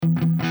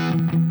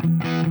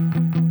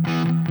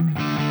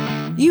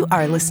You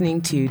are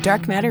listening to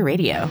Dark Matter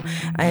Radio.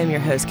 I am your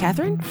host,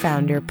 Catherine,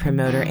 founder,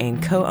 promoter,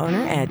 and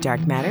co-owner at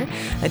Dark Matter,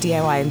 a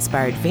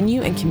DIY-inspired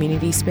venue and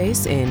community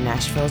space in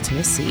Nashville,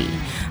 Tennessee.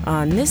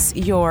 On this,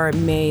 your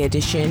May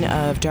edition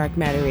of Dark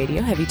Matter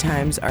Radio, heavy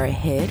times are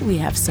ahead. We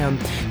have some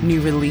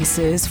new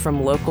releases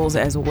from locals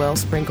as well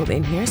sprinkled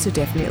in here, so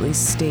definitely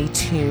stay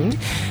tuned.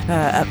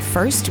 Up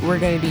first, we're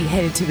going to be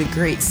headed to the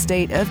great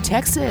state of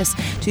Texas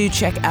to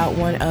check out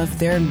one of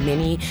their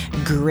many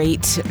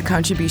great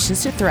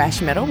contributions to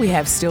thrash metal. We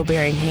have Still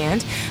Bearing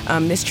Hand.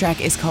 This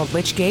track is called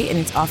Lichgate, and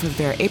it's off of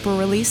their April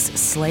release,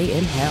 Slay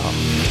in Hell.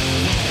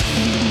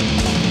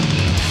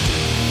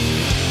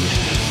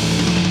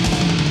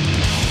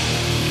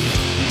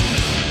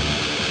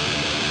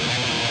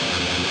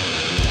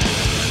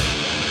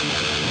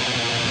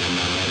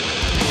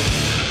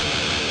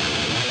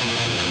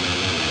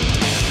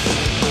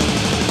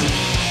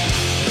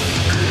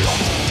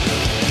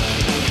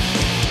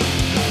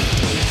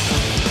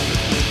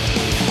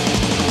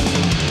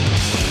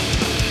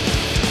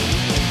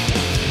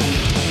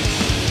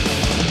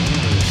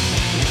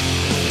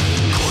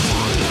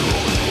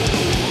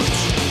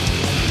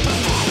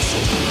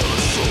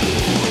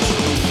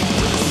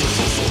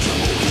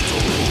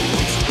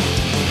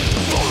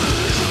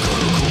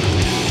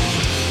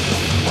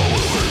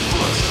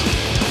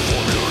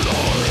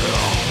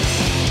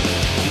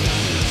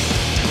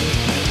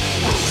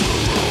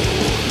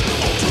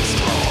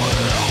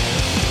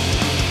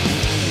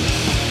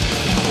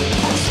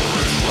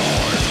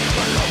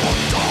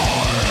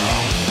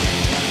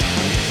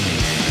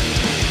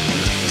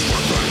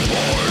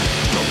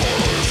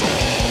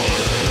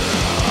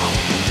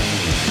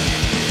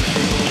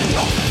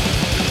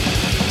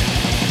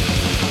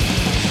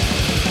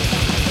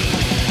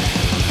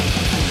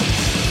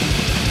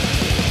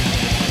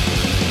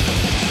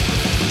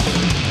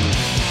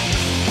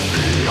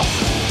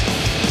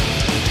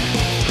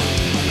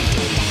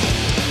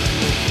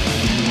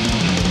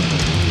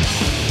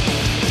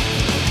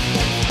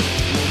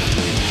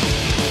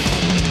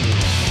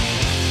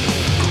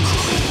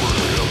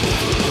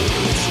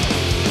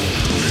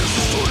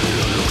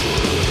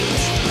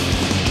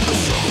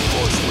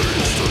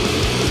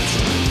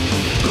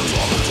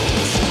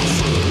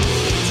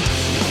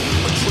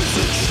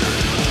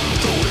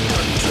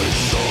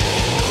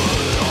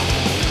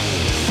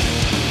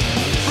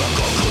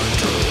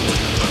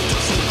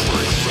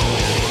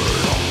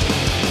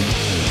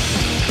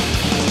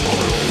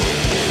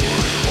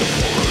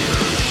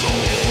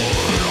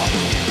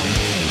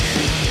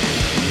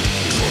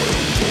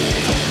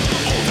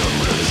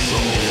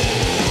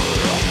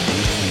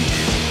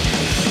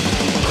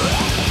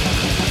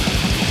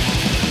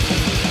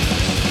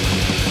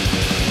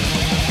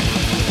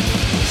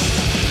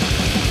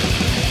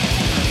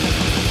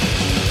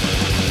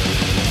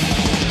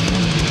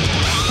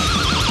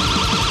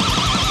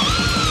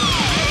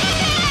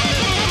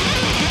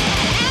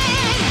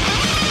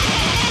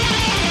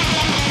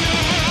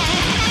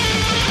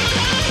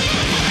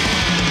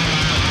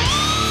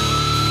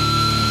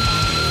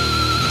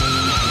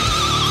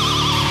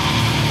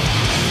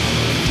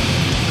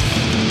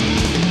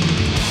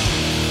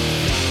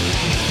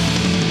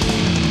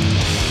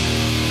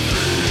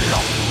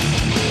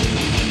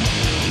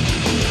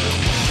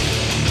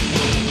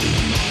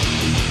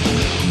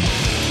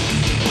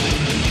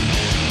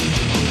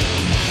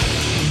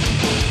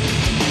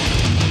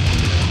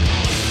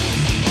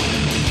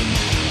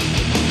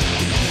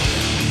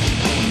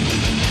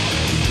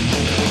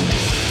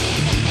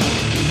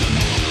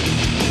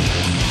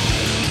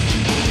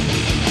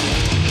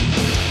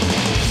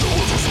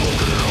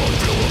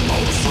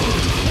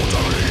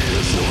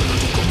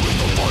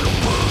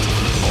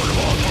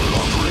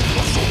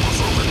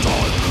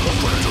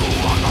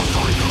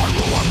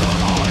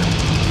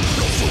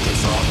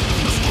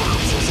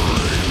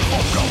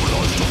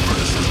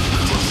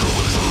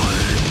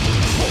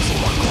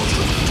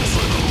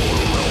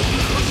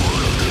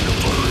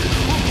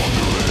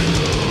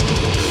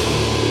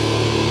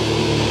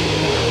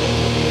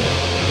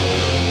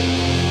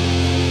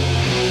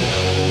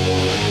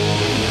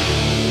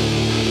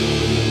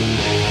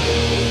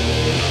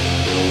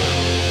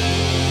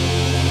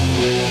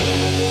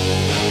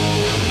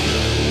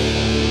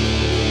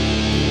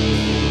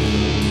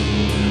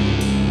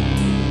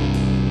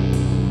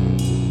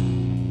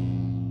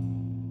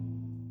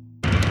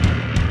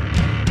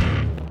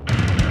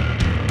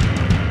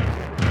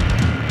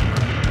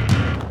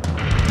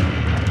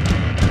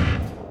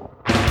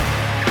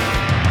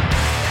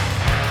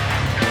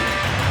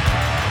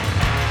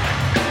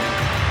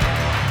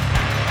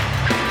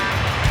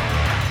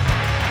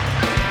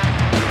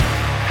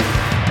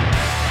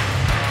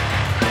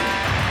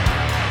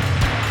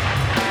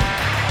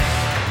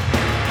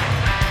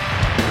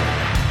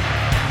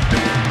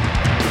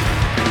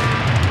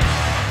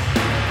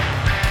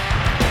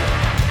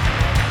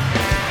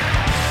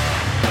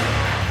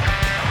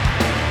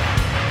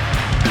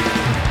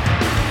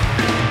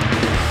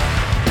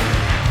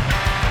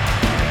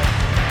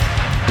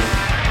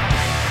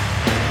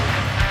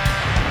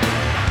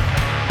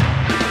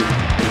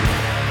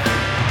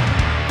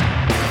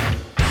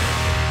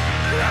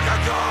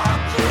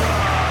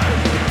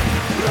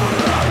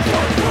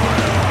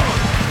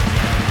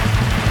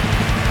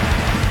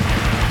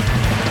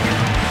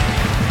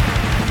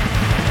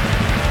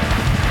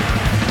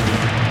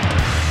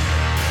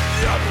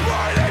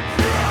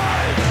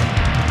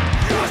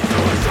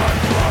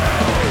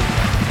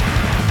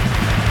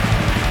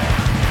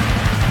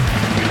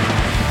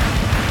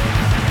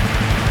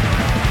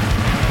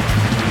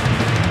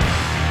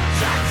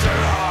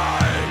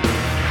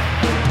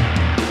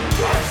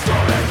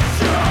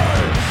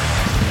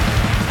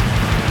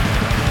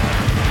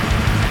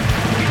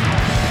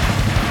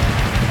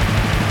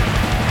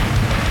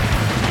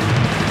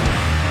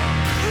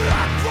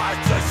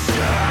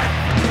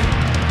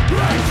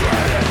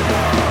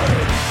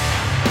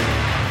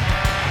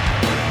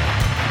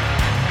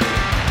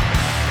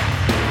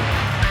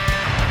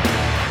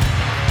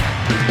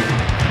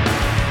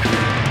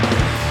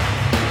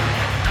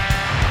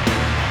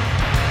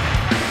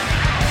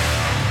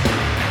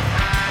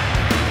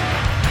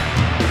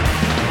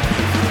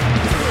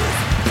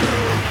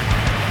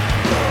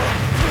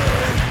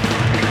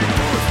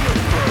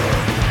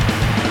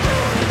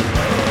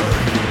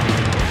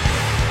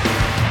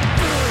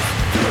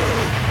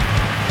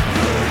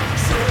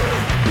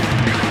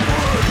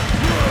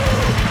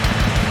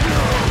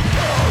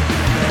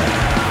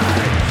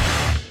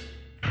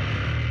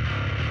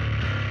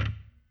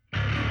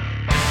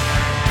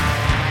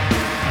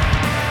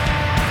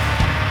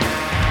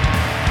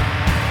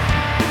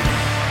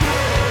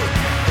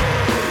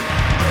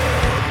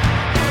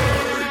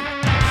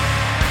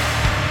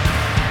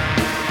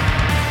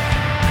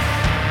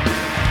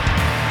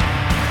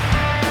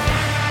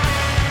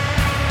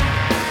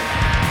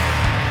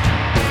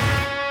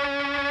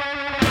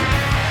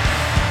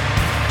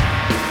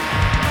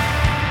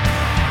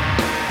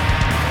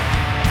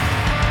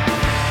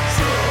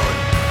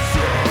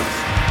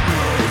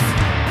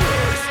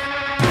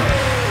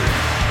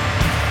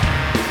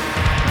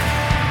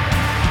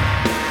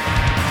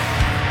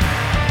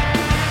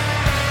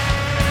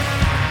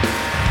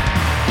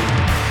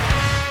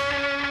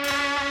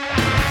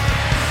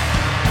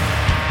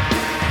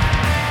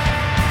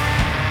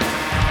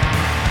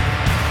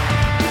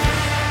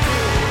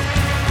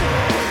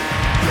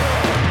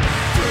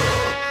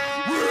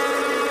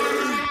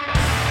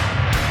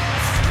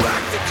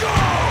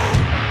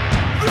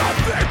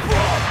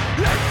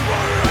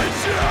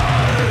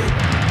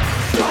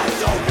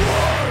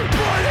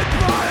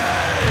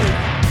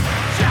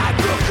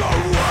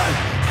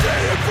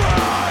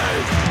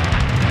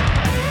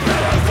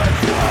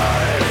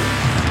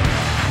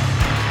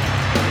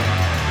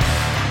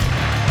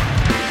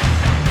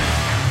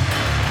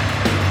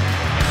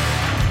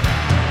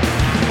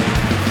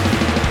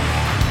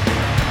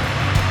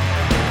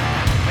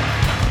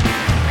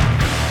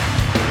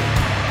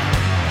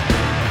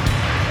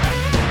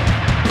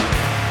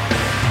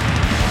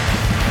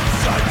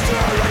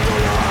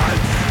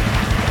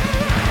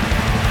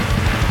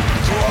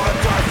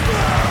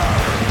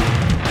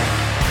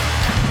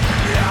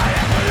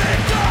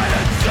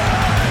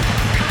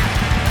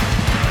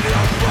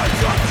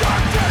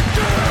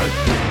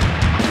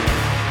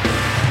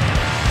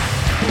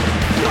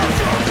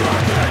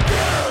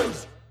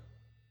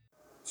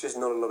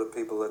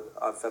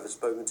 I've ever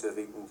spoken to have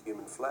eaten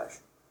human flesh.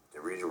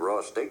 Ever eat a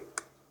raw steak?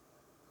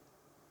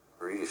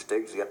 Or eat a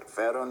steak that's got the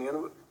fat on the end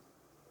of it?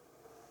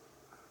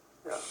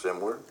 Yeah.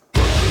 Similar.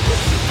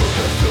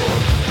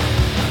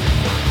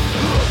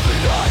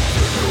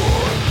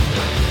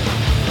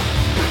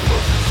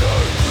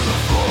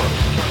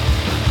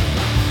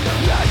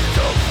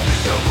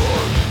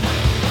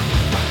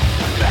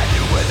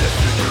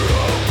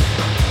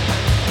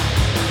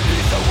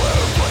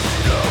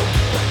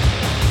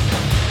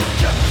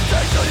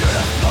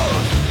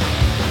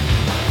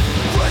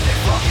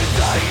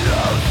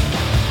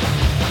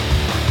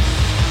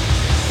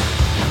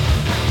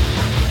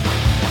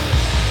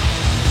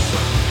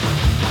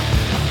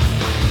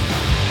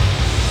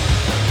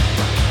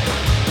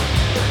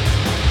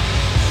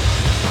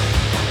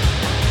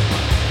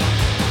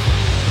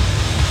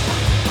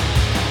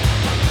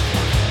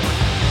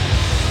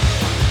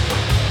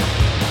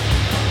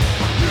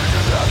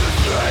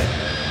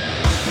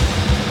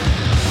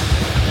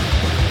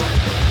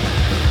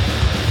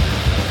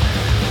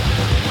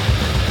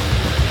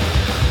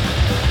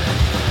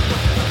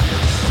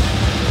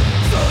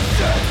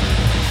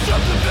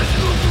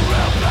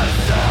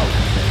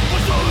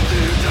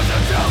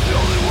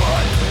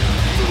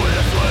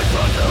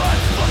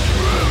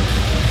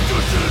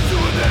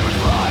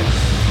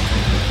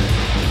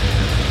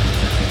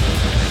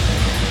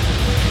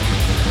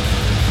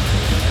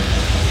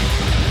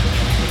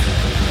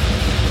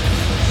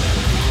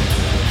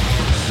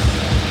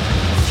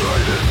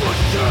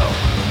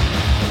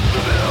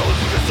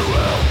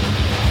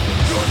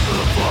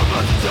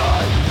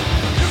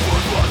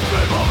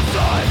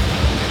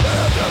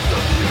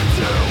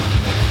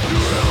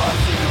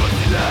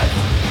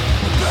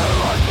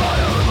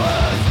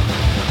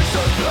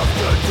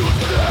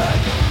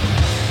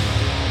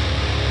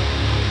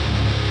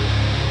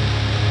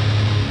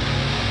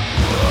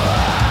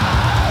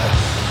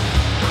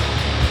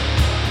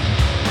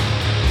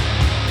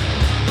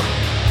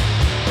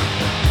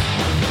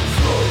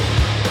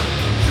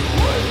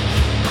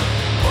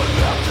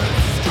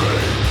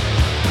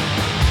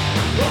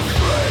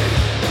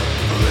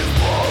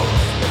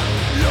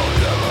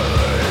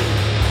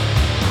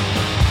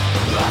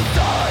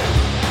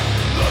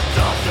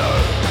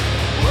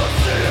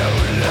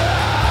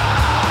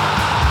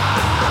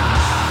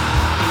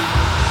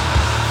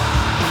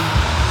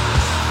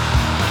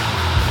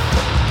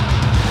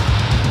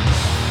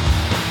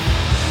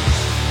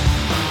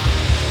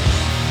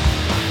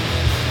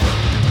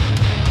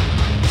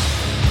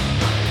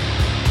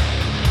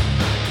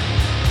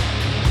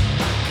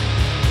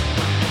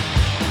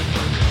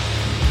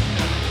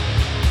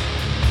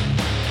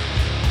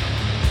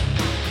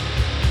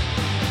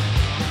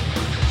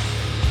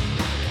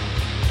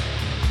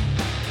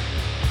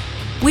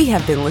 We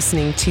have been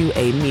listening to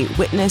A Mute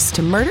Witness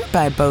to Murder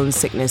by Bone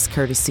Sickness,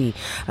 courtesy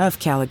of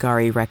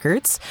Caligari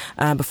Records.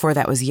 Before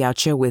that was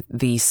Yautja with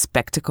The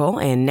Spectacle,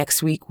 and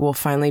next week we'll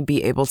finally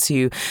be able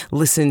to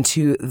listen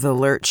to The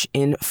Lurch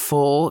in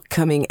full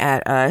coming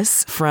at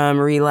us from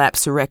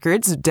Relapse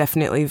Records.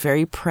 Definitely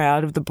very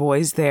proud of the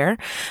boys there.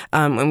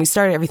 And we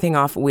started everything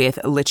off with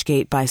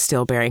Lichgate by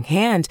Still Bearing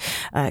Hand.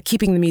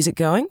 Keeping the music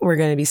going, we're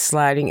going to be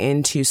sliding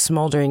into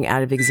Smoldering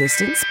Out of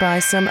Existence by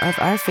some of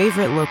our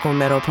favorite local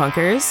metal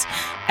punkers,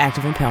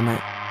 Active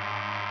Impalement.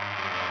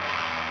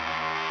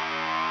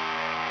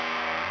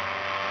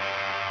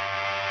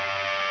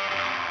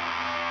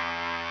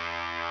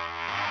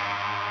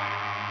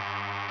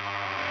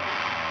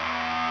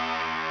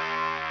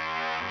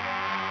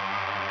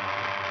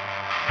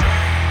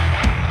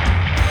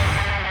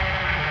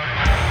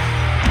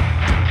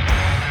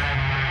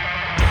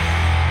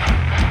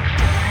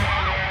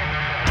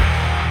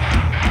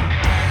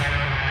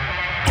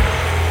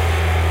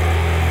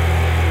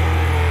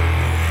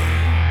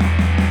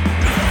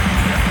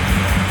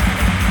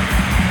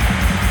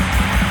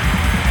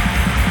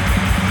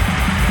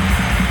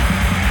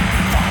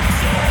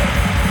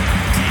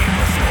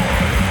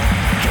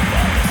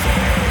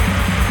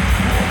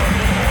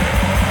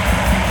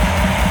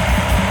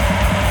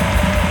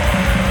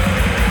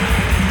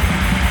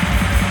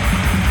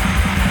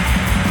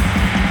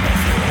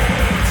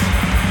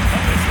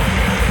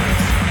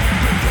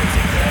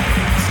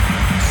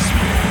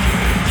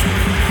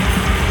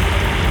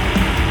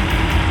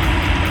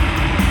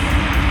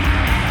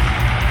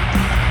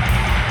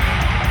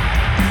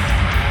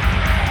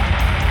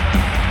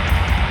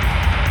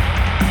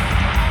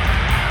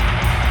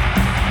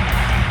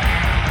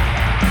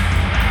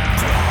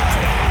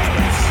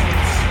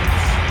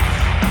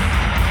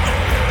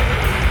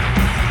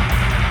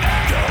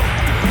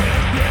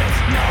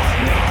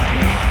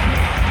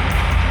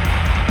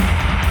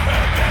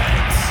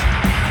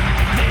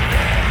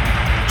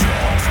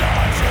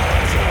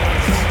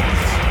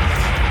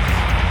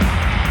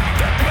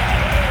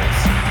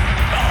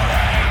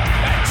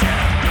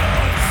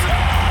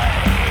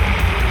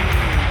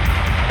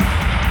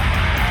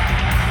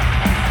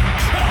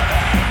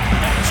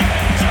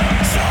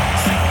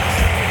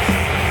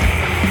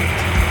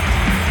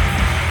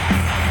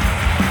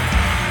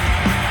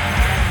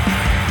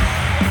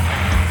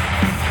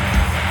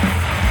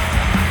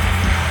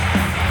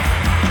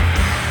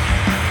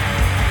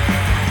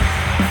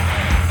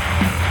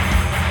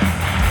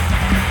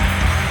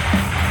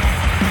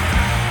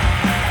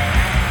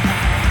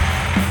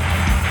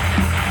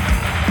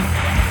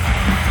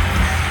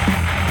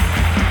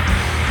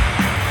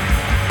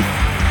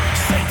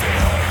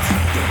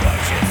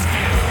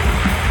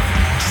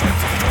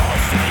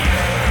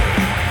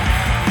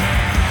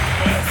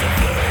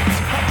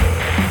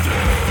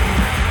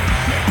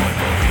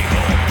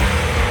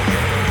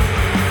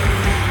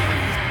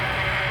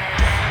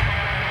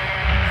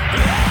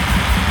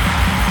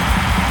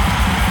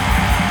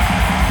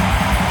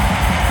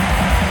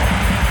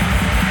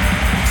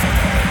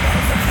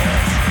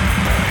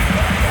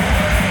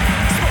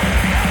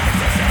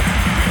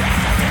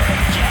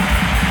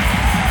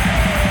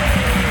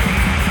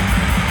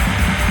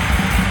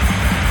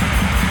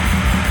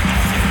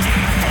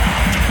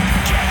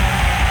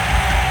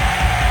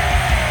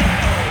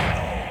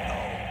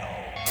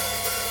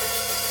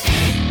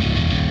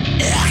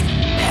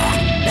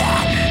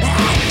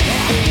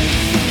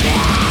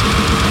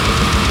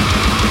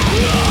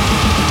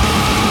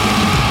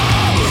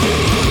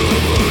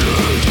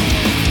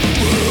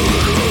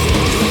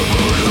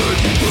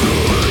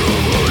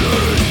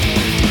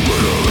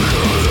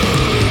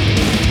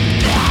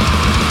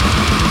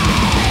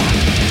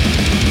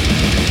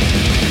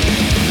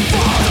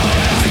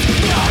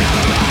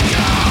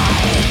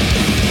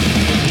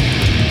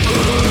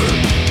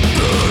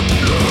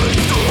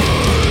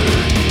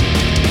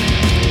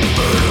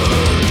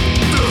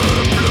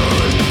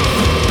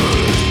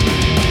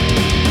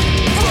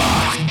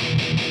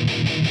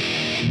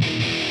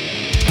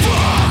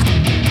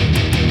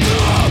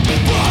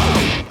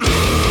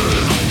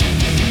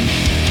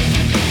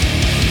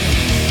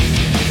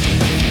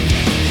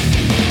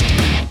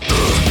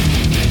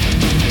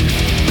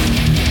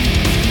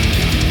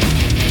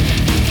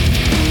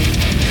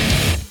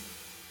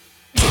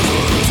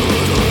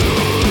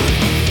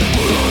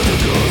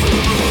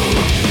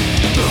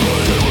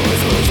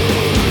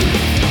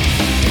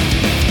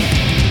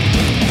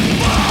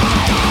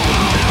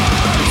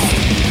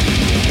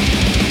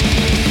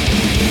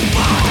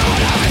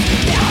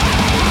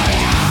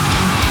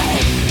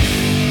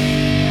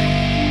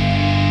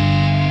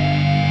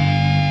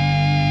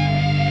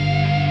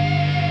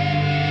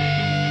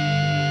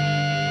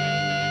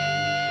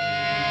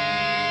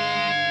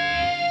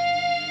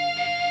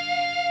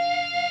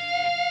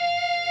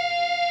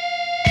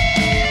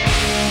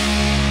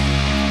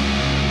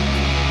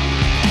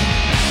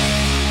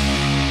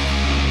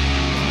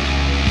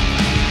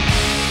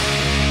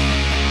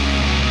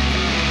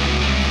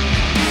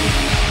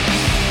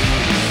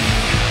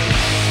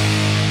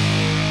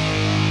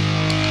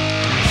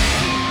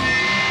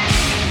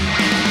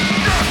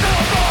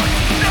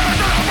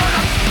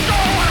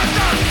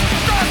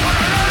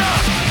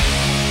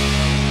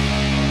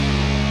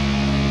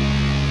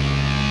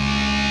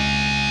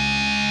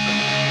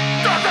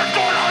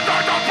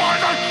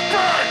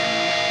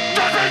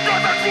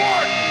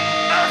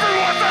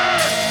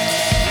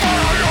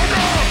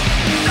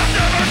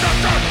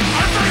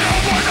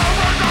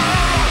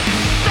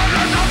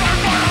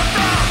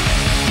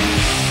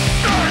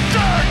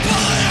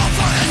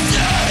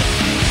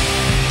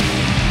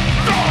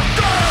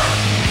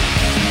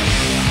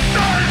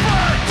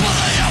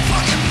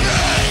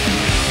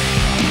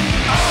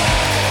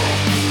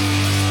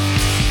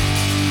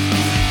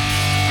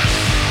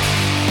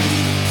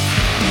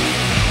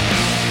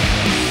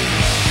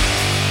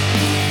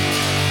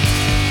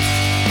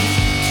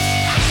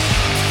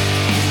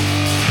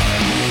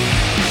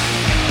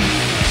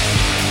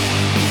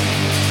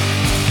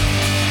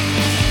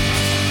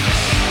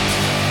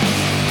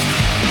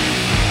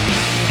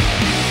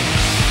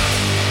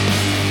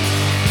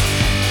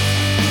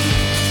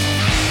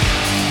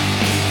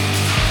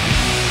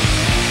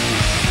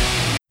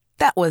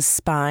 was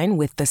Spine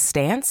with The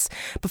Stance.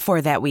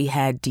 Before that, we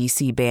had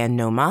DC band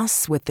No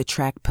Mas with the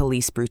track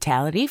Police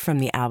Brutality from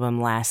the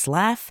album Last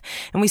Laugh.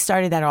 And we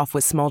started that off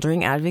with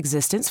Smoldering Out of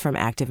Existence from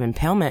Active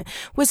Impalement,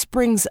 which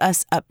brings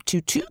us up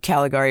to 2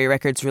 Caligari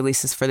Records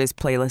releases for this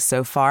playlist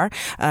so far.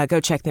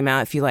 Go check them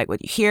out if you like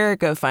what you hear.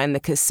 Go find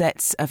the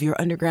cassettes of your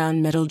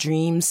underground metal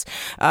dreams.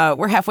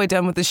 We're halfway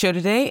done with the show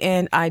today,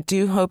 and I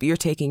do hope you're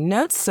taking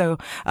notes. So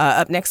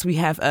up next, we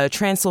have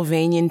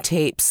Transylvanian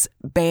Tapes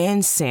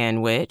Band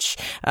Sandwich,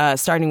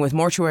 starting with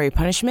Mortuary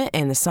Punishment,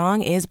 and the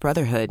song is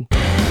Brotherhood.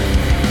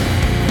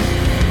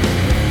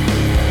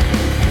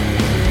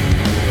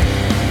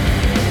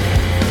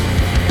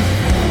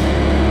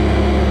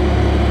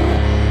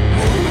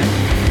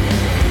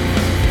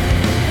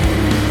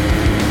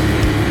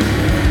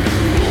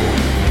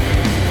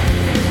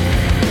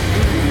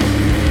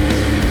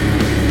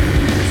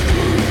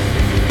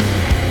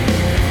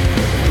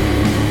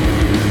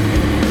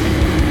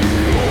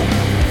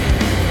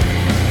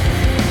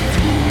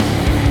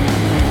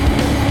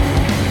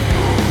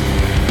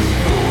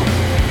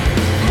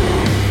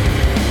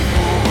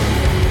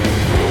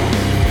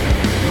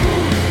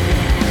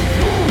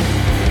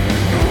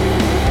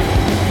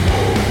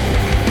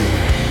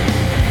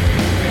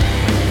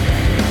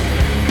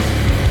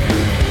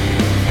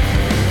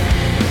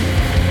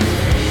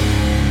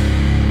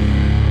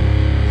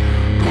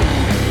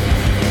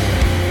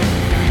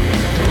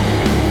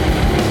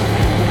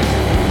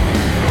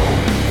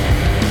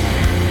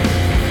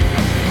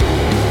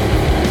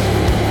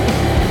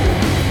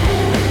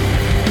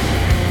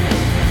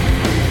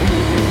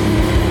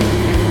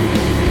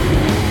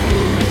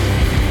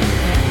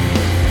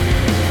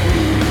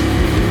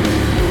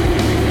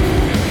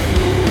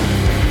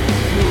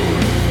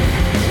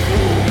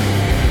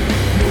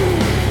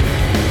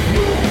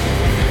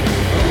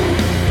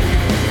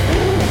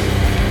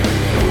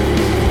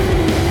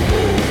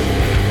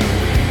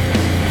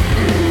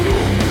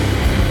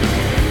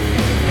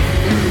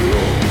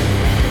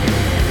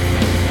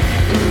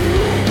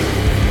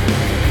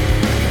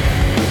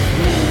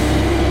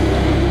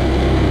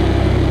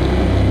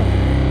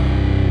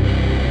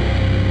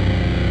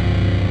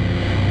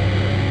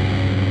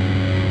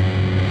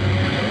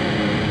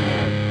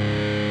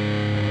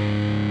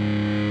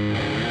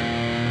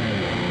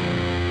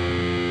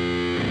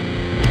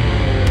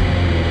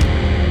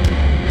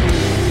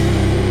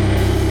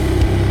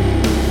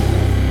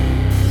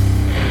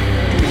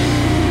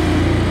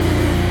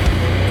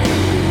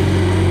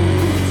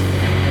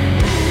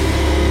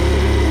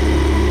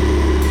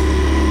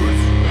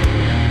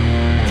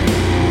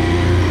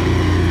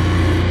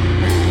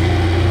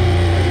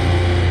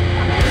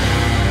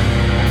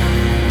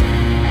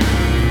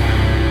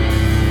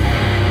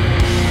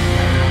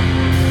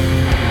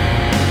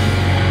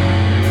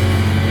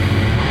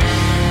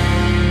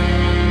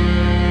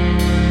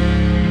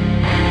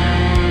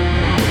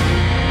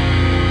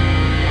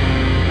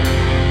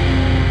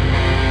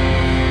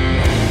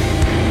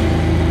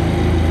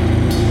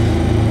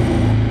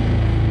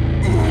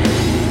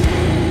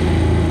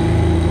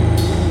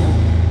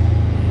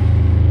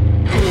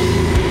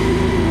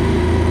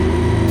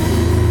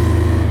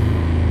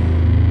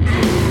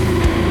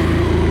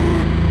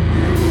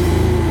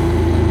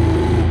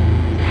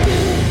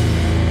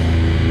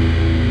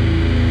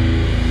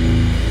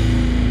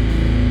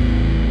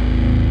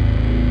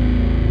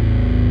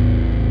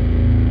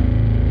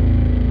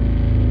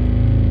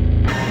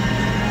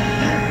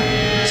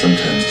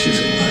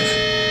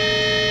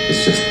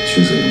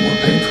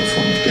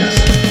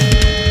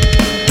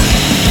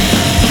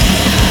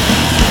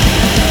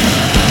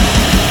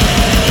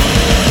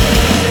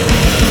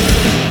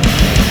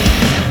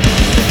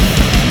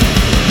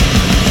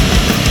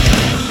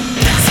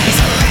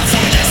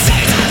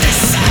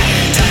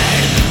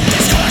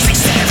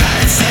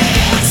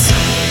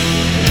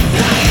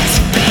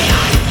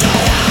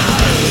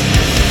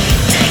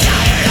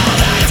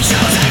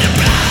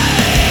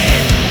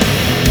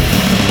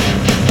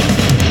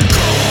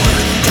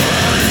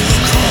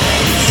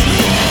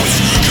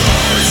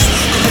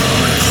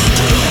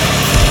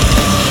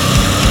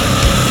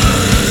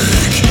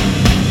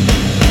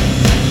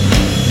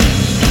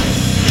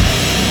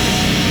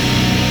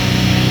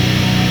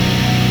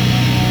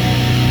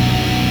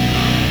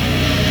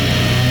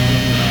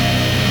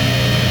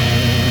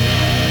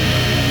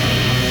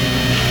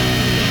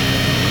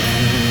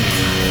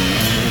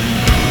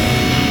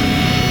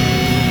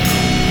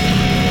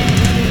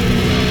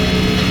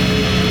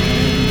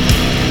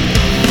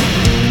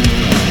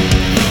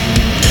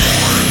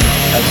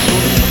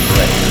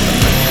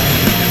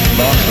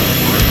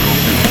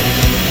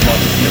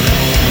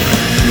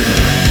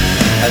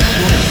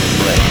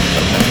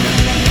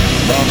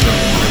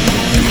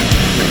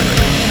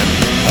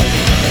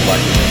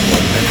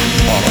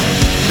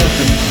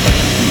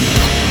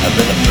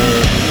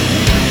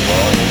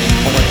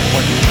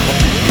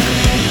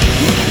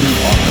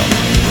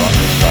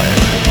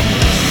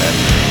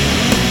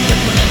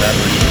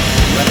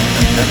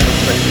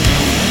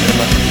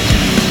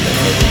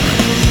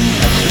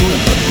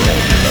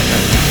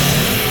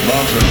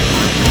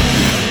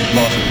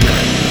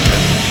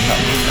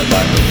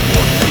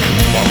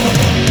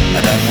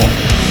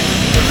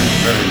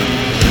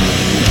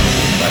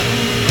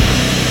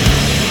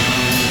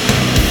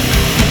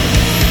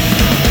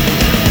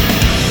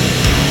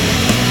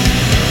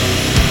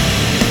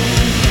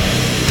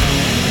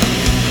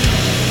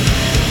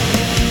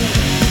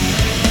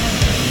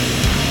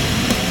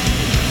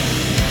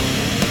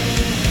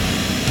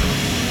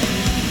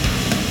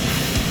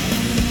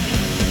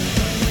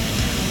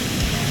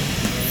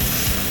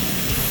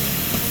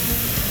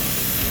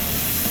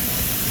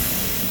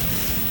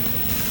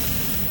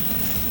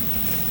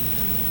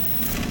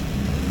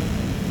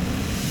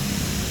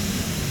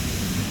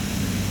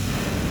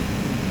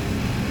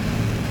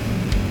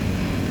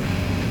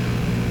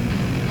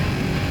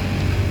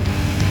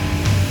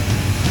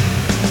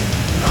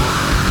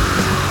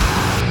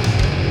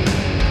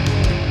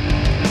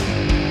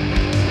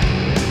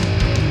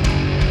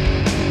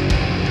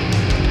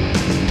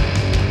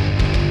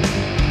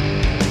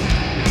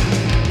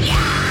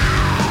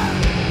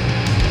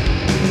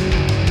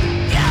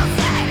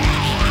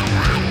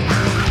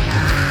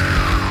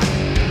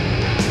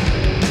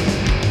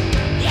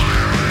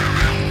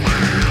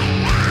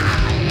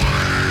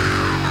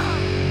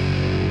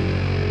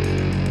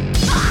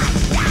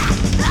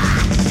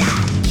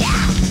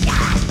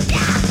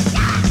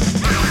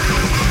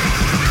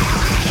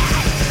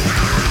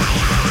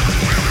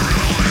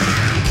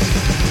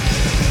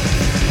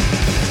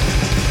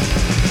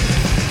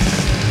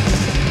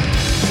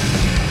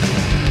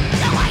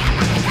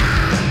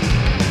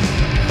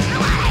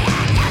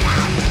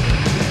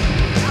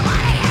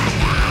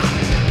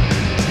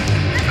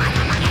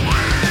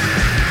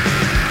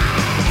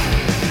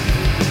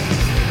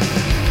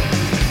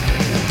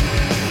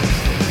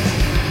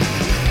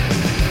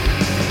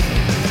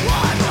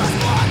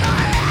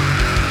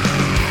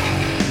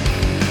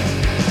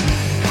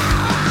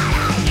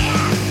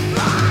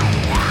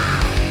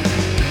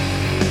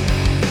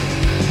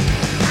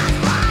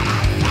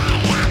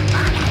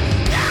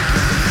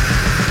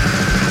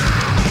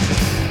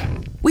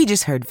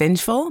 just heard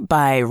Vengeful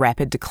by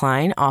Rapid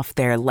Decline off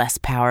their Less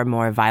Power,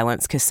 More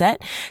Violence cassette.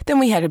 Then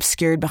we had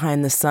Obscured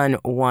Behind the Sun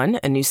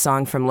 1, a new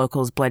song from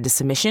Locals Bled to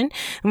Submission.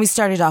 And we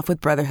started off with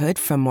Brotherhood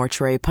from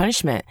Mortuary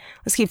Punishment.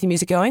 Let's keep the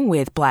music going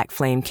with Black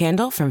Flame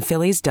Candle from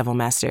Philly's Devil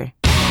Master.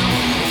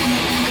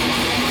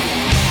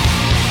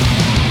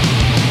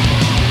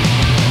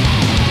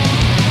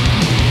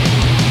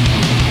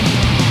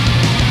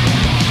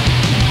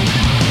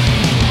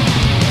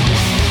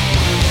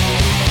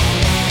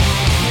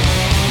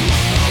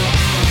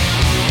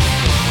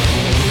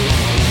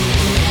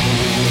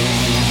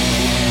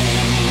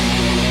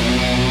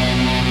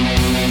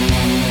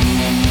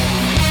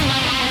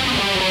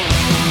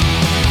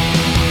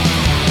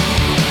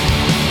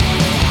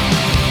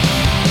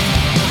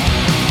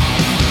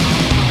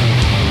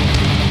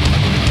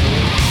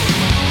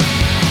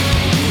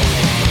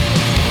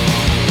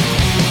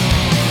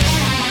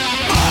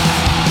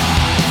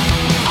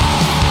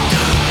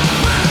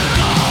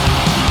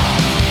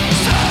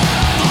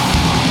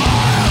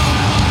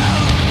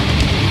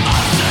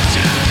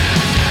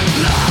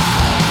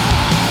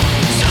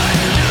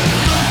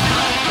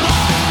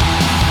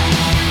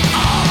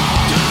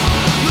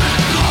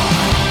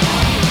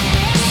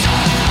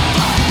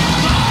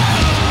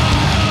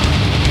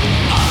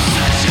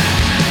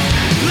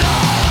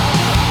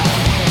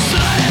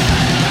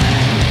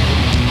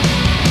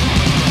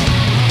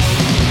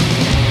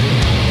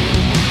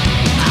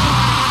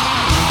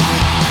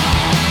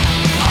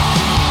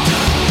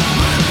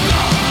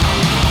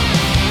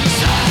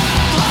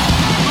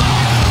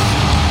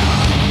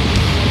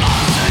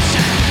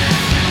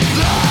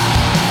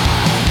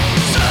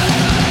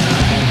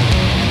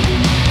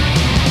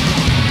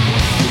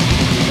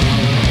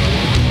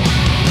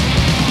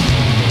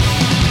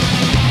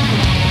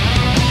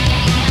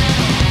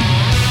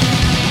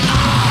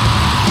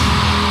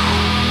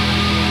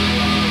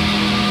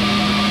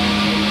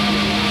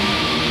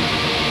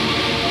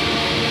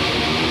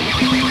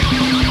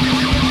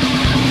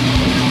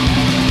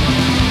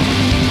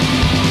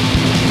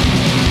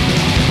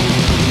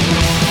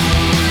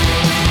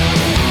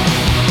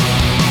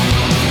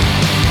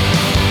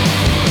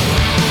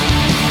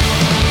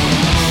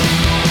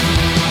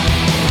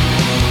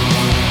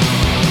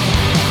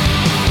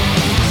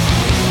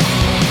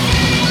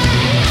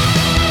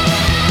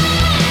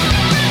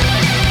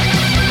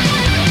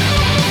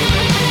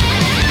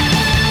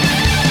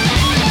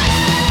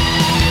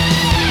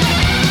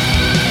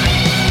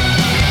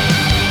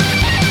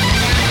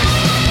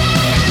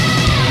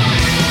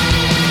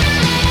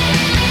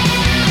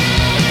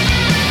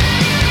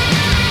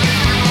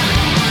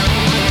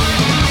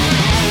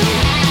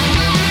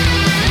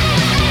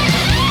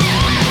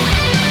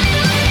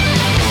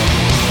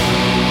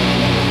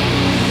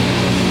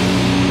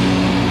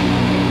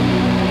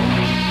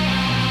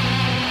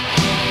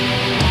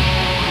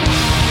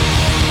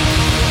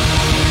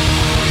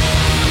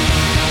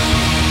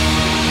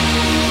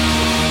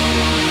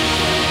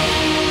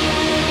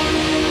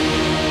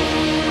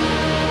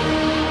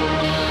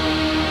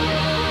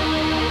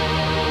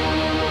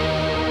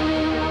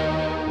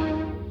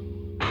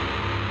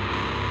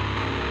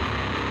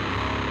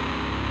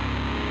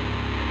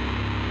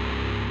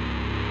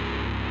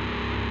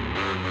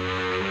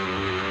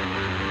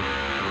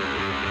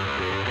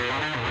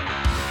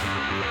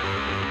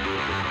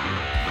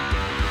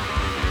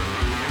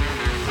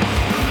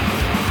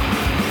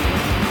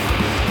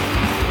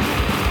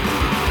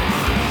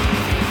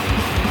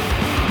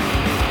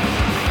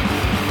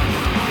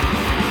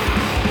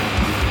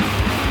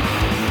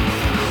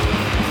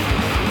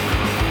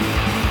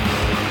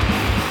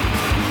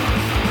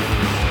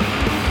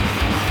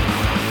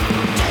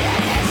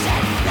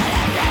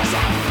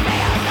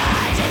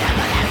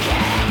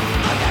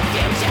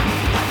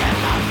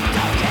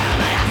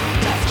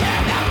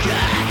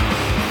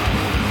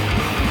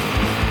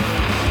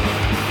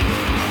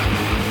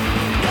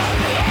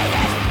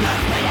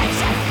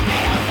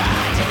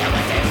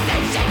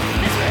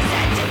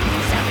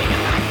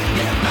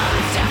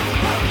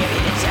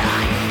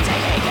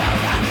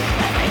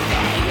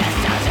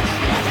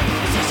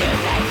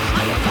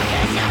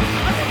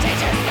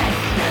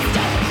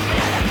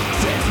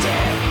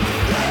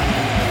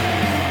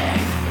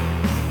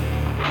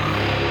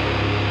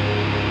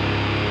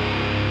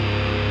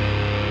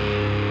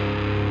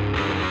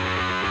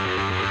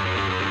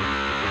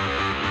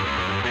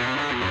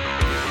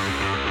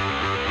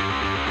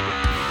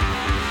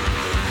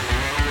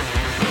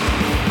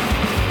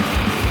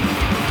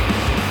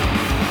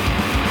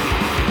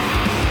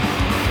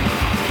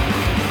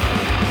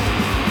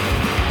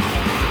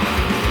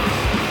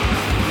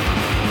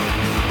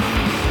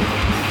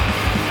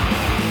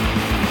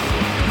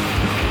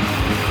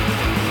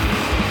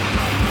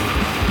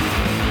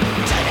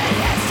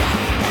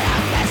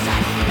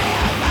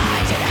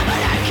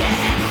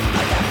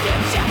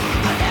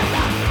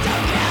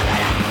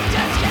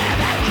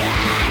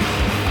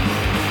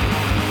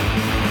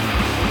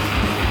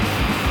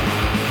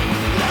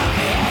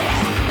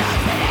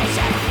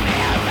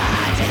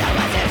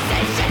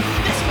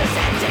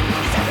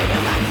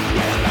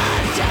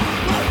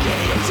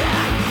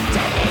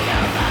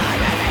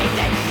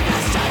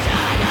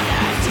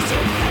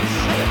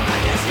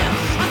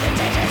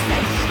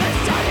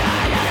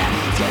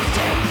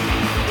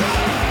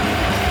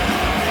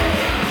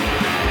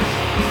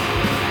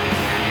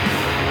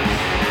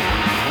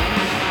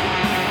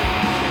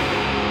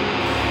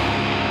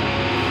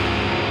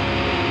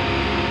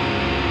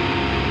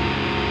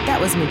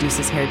 was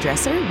Medusa's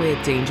Hairdresser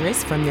with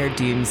Dangerous from their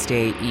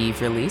Doomsday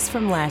Eve release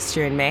from last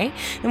year in May.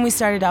 And we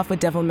started off with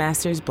Devil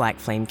Master's Black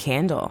Flame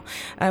Candle.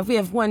 We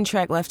have one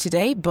track left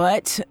today,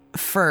 but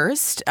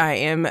first, I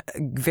am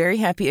very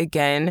happy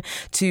again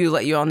to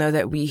let you all know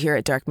that we here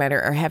at Dark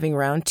Matter are having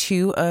round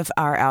 2 of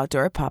our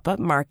outdoor pop-up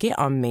market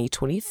on May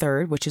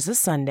 23rd, which is a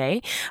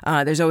Sunday.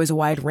 There's always a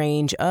wide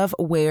range of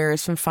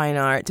wares from fine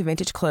art to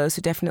vintage clothes,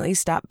 so definitely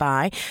stop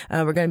by.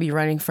 We're going to be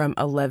running from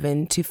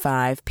 11 to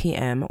 5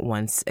 p.m.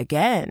 once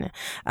again.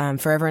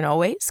 Forever and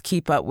always,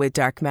 keep up with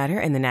Dark Matter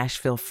and the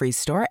Nashville Free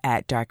Store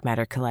at Dark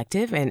Matter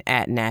Collective and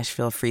at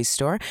Nashville Free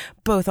Store,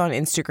 both on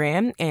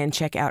Instagram, and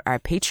check out our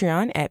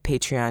Patreon at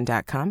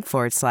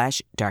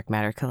patreon.com/Dark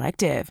Matter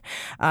Collective.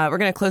 We're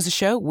going to close the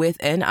show with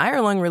an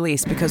Ireland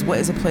release, because what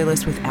is a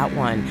playlist without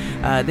one?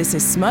 This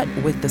is Smut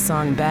with the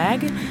song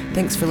Bag.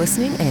 Thanks for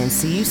listening, and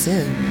see you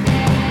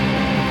soon.